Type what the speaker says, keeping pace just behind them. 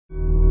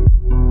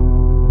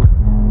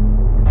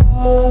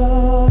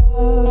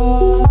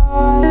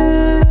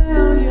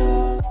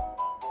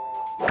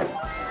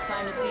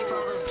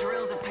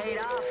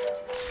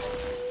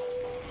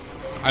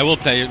I will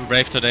play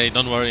Rave today.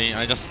 Don't worry.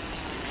 I just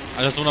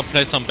want to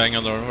play some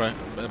Bangalore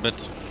a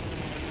bit.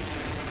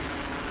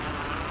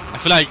 I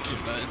feel like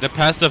the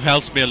passive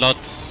helps me a lot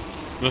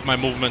with my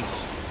movement.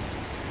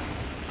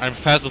 I'm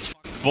fast as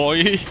fuck, boy.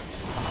 Attention.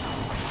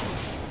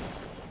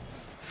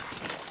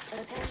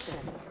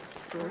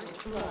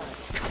 First blood.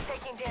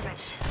 Taking damage.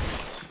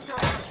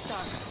 First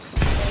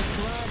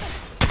blood.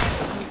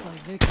 Looks like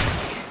victory.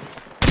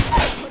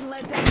 Wouldn't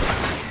let down.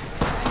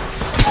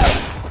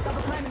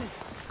 Double timing it.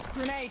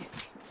 Grenade.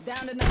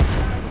 Down to another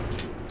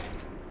target.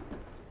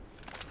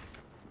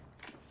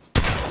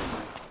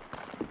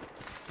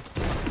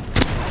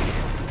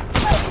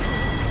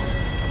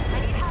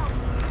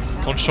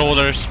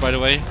 Controllers, by the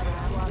way.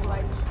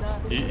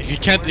 He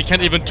can't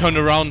even turn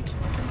around.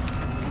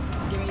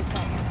 Give me a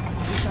second.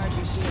 Recharge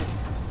your shields.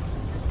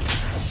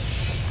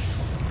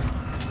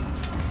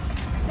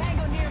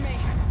 Tango near me.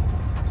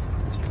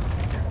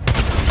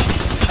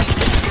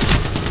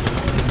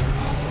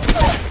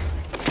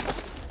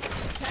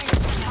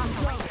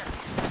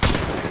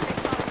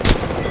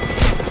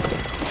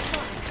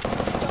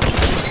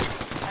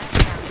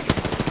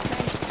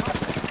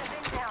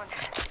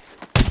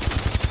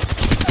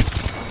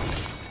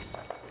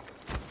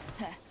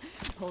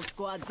 Whole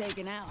squad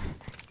taken out.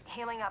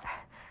 Healing up.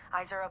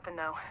 Eyes are open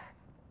though.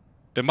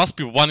 There must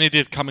be one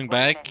idiot coming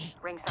back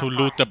Rings to not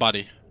loot far. the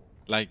body.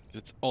 Like,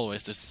 it's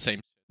always the same.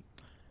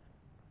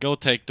 Go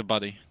take the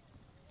body.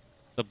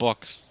 The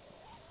box.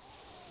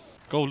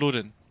 Go loot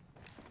it.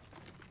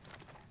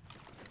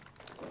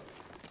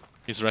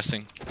 He's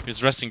resting.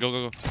 He's resting. Go,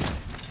 go, go.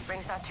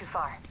 Rings not too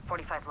far.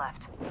 45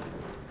 left.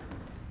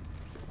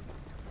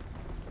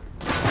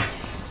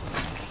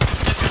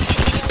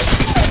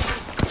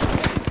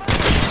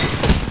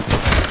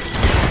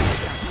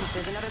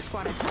 There's another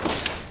squad attack.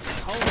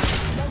 Hold on.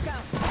 Smoke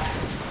out.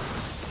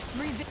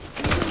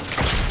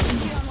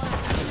 Get online.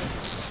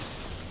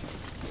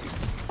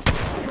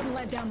 Couldn't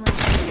let down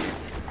range.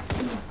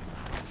 Come on.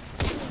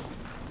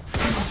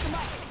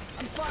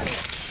 I'm spotted.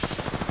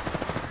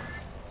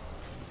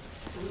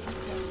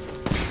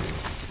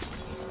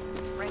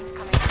 Rings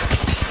coming.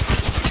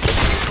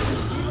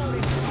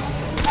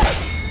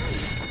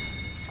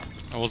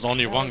 There was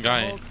only one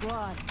guy. Whole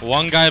squad.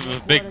 One guy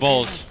with big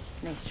balls.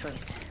 Nice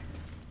choice.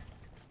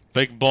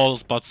 Big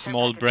balls but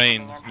small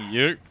brain.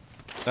 Yeah.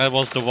 That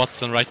was the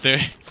Watson right there.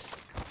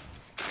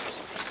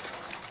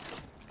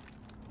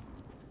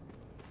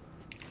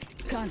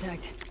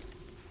 Contact.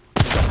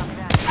 Copy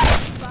that.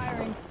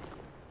 Firing.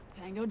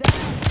 Tango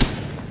down.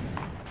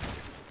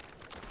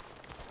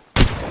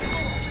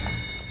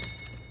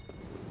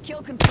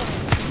 Kill confirmed.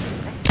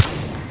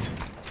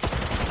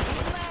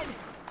 Lead.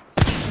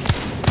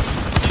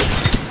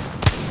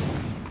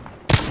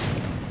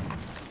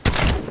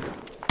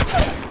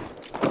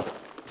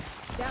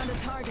 Down to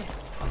target.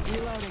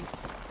 Reloading.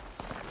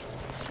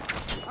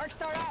 Arc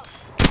star out.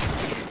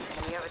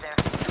 Enemy over there.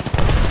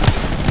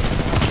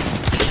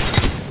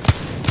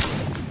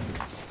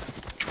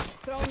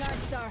 Throwing arc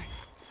star.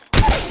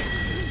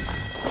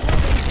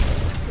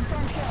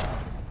 Confirm kill.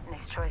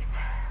 Nice choice.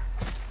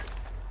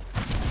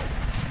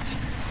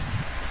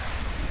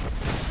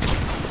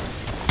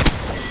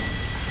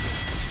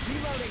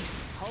 Reloading.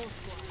 Whole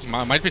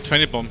squad. Might be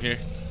 20 bomb here.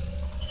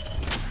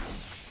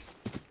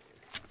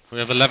 We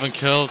have 11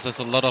 kills. There's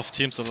a lot of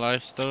teams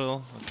alive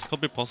still. It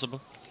could be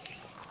possible.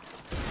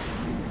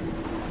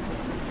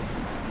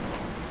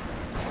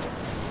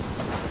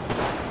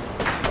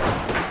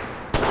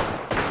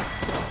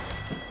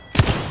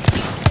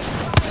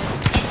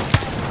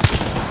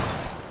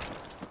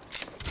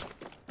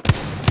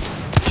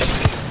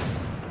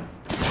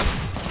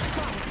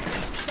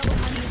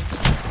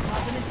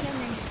 Popping the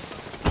chimney.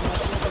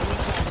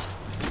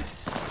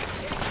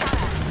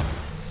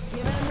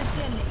 Give him the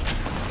chimney.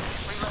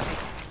 Reloading.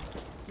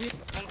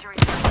 Need to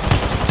recharge.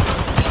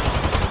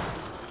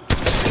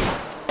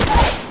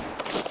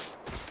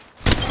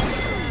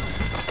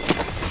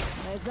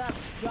 Heads up.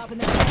 Dropping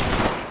the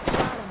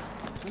got him.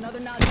 Another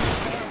nod to the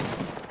tail.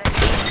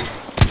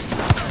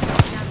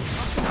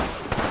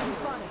 I'm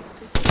spotted.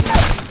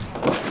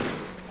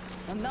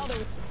 Another.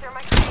 They're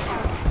my grenade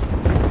out.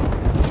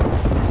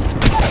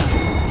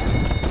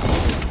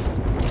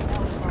 That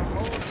was our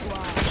whole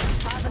squad.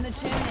 Popping the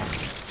chimney.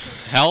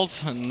 Help?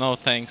 No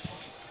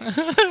thanks.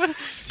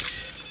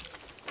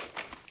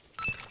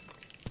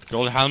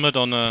 Gold helmet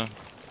on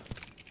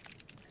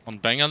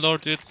Bangalore,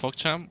 dude.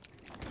 PogChamp.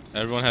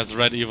 Everyone has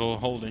red Evo.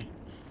 Holy.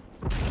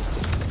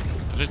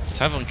 Dude, it's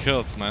 7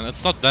 kills, man.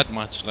 It's not that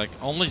much. Like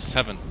only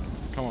 7.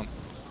 Come on.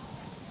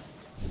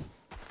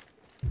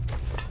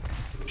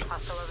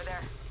 Hostile over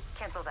there.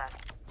 Cancel that.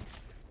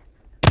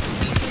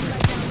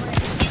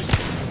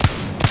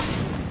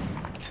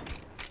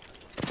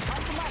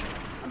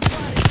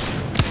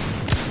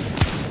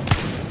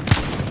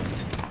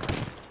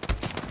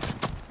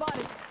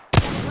 Spotted.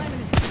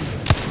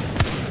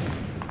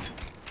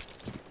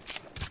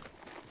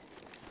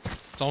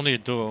 It's only a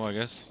duo, I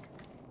guess.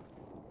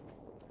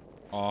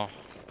 Oh.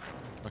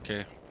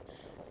 Okay.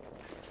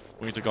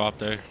 We need to go up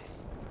there.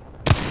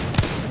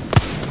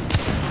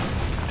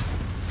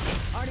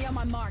 Already on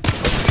my mark. Double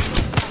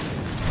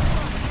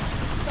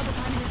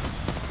timing it.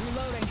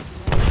 Reloading.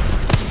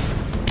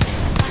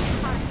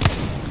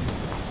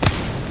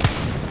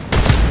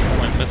 Oh,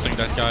 I'm missing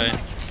that guy.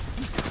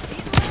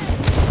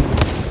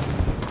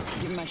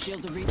 Giving my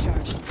shields a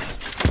recharge.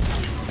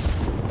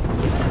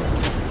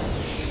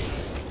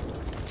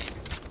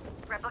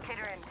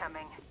 Replicator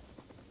incoming.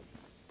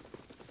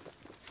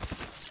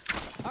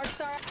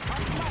 Arcstar,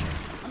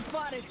 I'm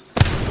spotted.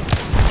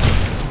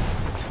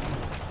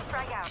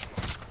 Frag out.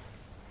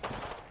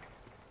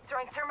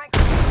 Throwing thermite.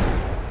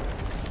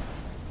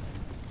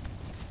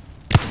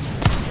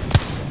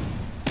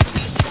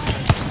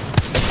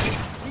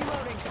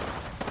 Reloading.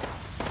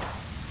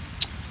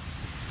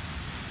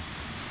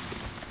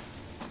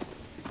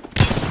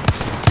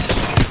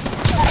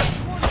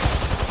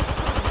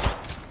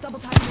 Double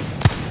timing it.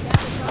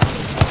 Down the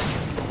target.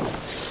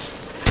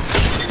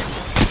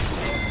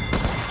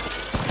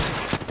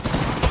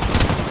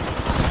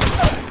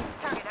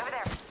 Target over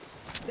there.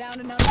 Down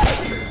another.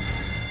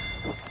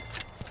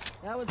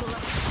 That was the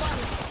right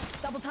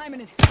spotted. Double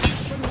timing it.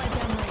 Putting right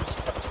down range.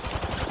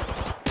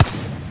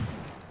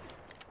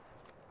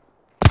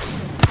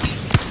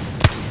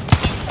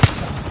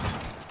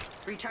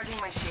 Recharging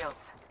my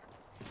shields.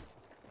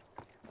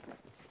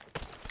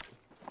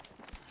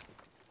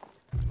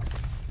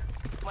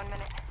 One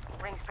minute.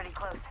 Ring's pretty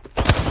close.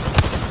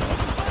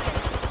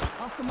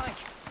 Oscar Mike,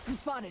 I'm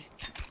spotted.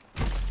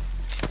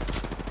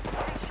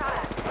 Getting shot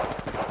at.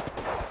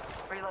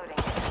 Reloading.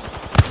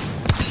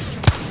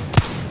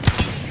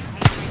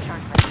 Need to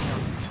recharge my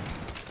shields.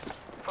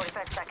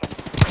 45 seconds.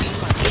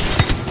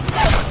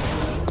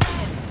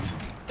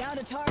 Down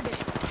to target.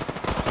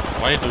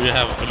 Why do you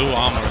have blue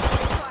armor?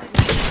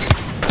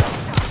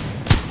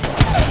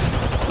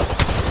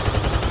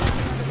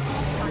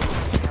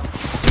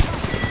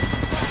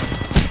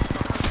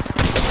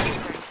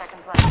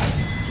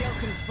 Kill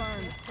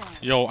confirmed.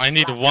 Yo, I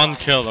need one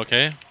kill,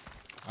 okay?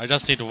 I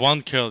just need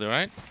one kill,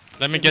 right?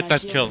 Let me get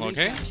that kill,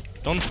 okay?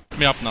 Don't f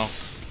me up now.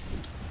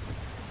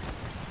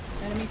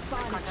 Enemy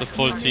spotted. It's a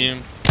full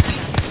team.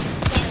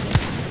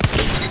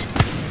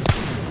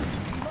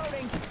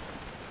 Reloading.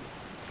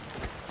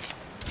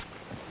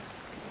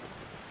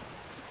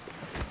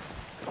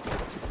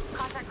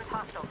 Contact with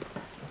hostile.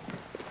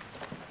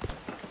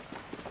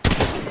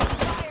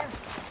 Fire.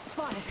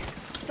 Spotted.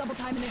 Double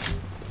timing it.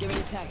 Give me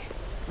a sec.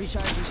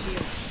 Recharge your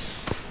shield.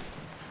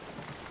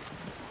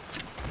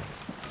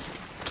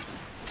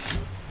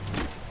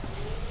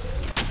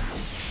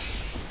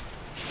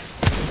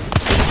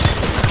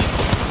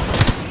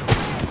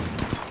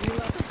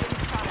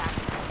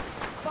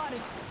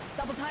 Spotted.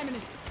 Double timing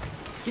it.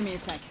 Give me a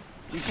sec.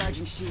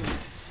 Recharging shield.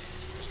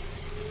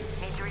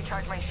 Need to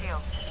recharge my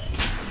shields.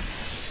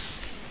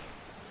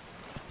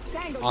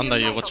 Tango. Under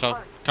you, watch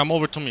out. Come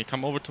over to me,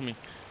 come over to me.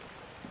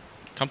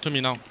 Come to me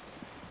now.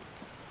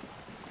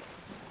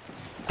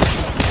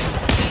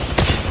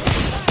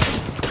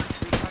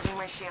 Recharging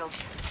my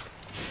shields.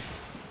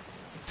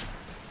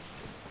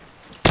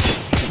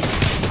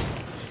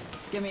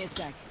 Give me a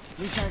sec.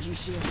 Recharging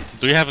shield.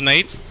 Do you have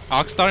nades?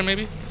 Arcstar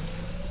maybe?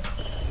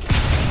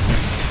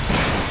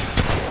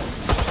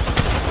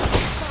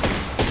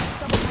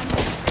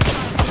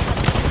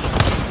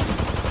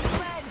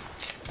 Red.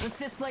 What's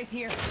this place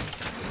here?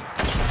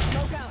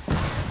 Smoke out.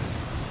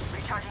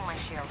 Recharging my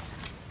shields.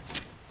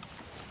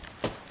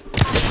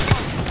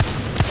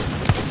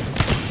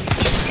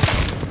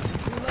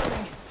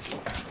 Reloading.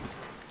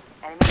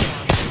 Enemy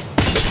down.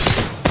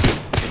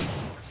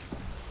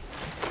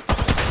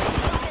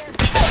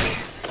 Fire.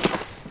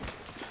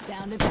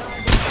 Down to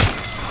target.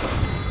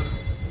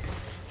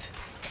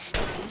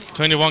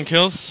 21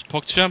 kills,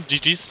 PogChamp,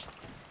 GG's.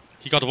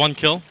 He got one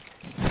kill.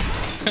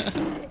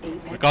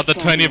 We got the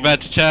 20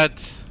 badge,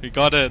 chat. We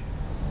got it.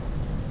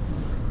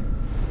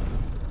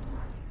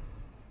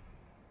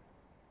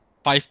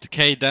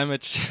 5k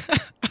damage.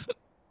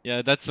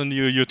 Yeah, that's a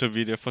new YouTube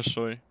video for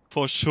sure.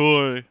 For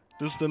sure.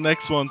 This is the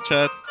next one,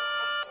 chat.